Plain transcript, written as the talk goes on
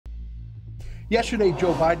Yesterday,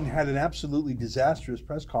 Joe Biden had an absolutely disastrous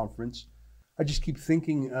press conference. I just keep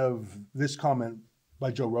thinking of this comment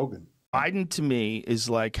by Joe Rogan. Biden, to me, is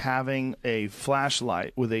like having a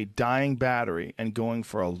flashlight with a dying battery and going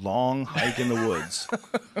for a long hike in the woods.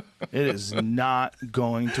 It is not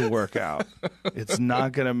going to work out. It's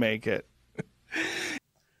not going to make it.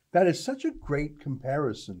 That is such a great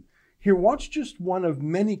comparison. Here, watch just one of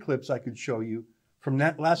many clips I could show you from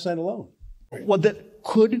last night alone. Well,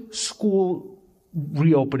 could school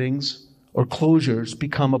reopenings or closures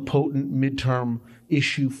become a potent midterm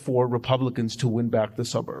issue for Republicans to win back the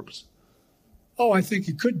suburbs? Oh, I think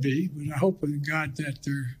it could be, but I hope with God that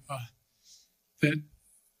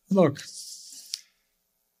look,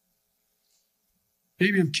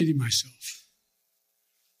 maybe I'm kidding myself,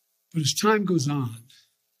 but as time goes on,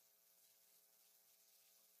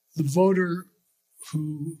 the voter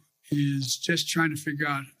who is just trying to figure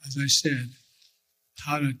out, as I said,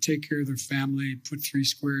 how to take care of their family, put 3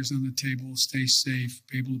 squares on the table, stay safe,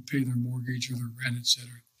 be able to pay their mortgage or their rent,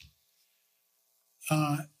 etc.,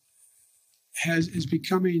 is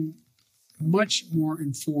becoming much more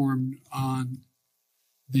informed on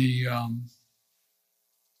the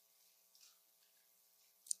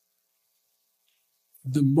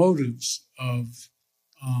motives of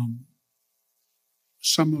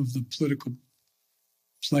some of the political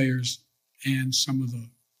players and some of the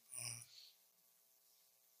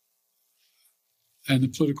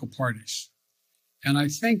political parties. And I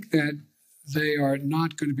think that they are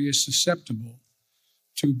not going to be as susceptible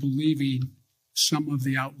to believing some of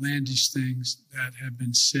the outlandish things that have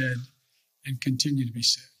been said and continue to be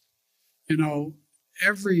said. You know,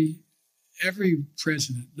 every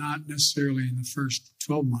president, not necessarily in the first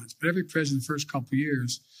 12 months, but every president in the first couple of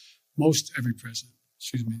years, every president,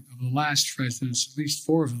 of the last presidents, at least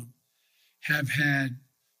 4 of them, have had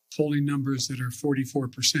polling numbers that are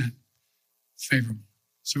 44% favorable.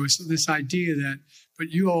 So it's this idea that, but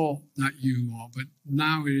not you all, but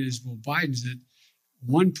now it is, well, Biden's at,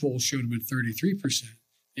 one poll showed him at 33%.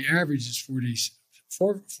 The average is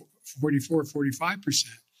 44, 45%.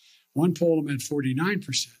 One poll him at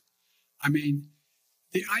 49%. I mean,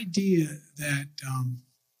 the idea that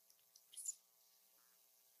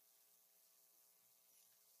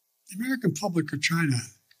the American public are trying to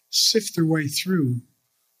sift their way through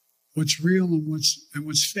what's real and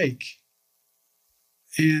what's fake.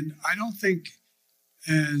 And I don't think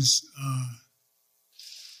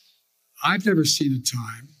I've never seen a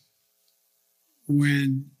time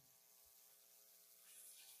when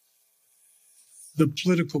the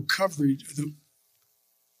political coverage, the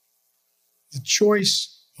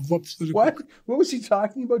choice of what political... What was he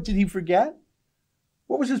talking about? Did he forget?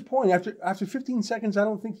 What was his point? After 15 seconds, I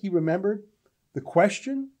don't think he remembered the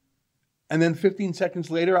question. And then 15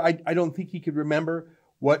 seconds later, I don't think he could remember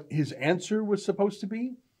what his answer was supposed to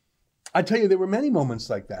be. I tell you, there were many moments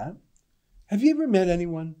like that. Have you ever met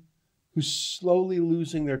anyone who's slowly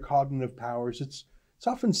losing their cognitive powers? It's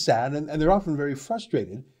often sad, and they're often very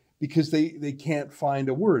frustrated because they can't find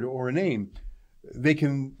a word or a name. They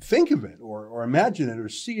can think of it or imagine it or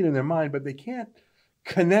see it in their mind, but they can't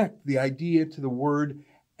connect the idea to the word,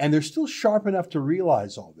 and they're still sharp enough to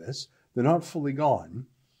realize all this. They're not fully gone.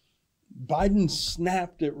 Biden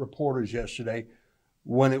snapped at reporters yesterday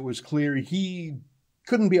when it was clear he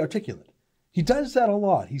couldn't be articulate. He does that a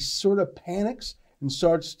lot. He sort of panics and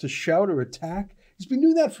starts to shout or attack. He's been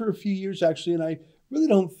doing that for a few years, actually, and I really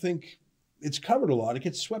don't think it's covered a lot. It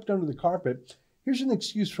gets swept under the carpet. Here's an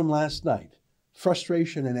excuse from last night: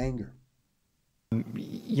 frustration and anger.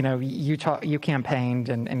 You know, you campaigned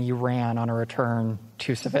and you ran on a return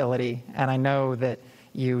to civility, and I know that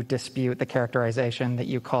you dispute the characterization that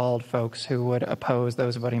you called folks who would oppose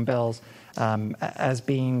those voting bills as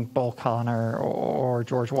being Bull Connor or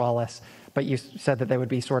George Wallace, but you said that they would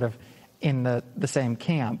be sort of in the same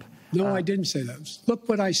camp. No, I didn't say that. Look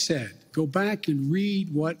what I said. Go back and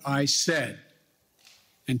read what I said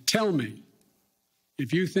and tell me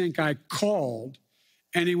if you think I called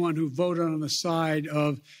anyone who voted on the side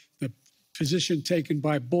of the position taken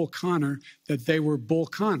by Bull Connor that they were Bull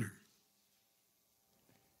Connor.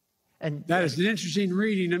 And that is an interesting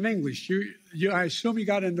reading of English. I assume you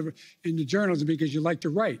got into journalism because you like to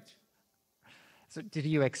write. So did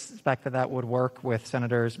you expect that would work with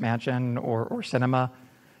Senators Manchin or Sinema?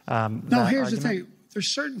 No, here's the thing.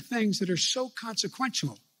 There's certain things that are so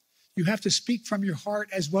consequential. You have to speak from your heart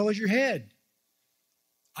as well as your head.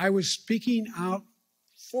 I was speaking out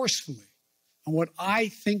forcefully on what I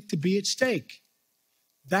think to be at stake.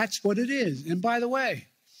 That's what it is. And by the way,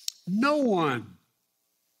 no one...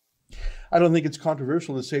 I don't think it's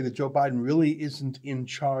controversial to say that Joe Biden really isn't in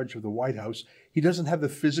charge of the White House. He doesn't have the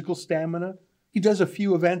physical stamina He does a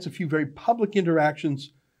few events, a few very public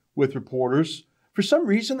interactions with reporters. For some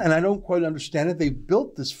reason, and I don't quite understand it, they've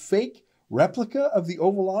built this fake replica of the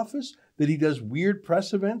Oval Office that he does weird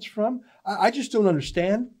press events from. I just don't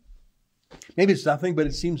understand. Maybe it's nothing, but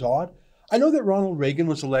it seems odd. I know that Ronald Reagan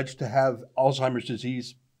was alleged to have Alzheimer's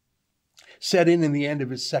disease set in the end of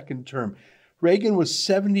his second term. Reagan was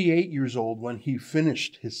 78 years old when he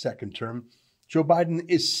finished his second term. Joe Biden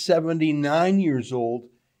is 79 years old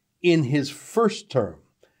in his first term,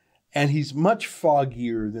 and he's much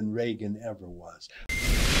foggier than Reagan ever was.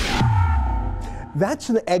 That's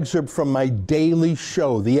an excerpt from my daily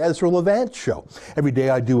show, the Ezra Levant Show. Every day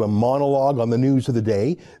I do a monologue on the news of the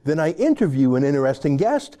day, then I interview an interesting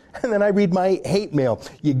guest, and then I read my hate mail.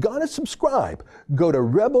 You gotta subscribe. Go to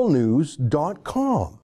rebelnews.com.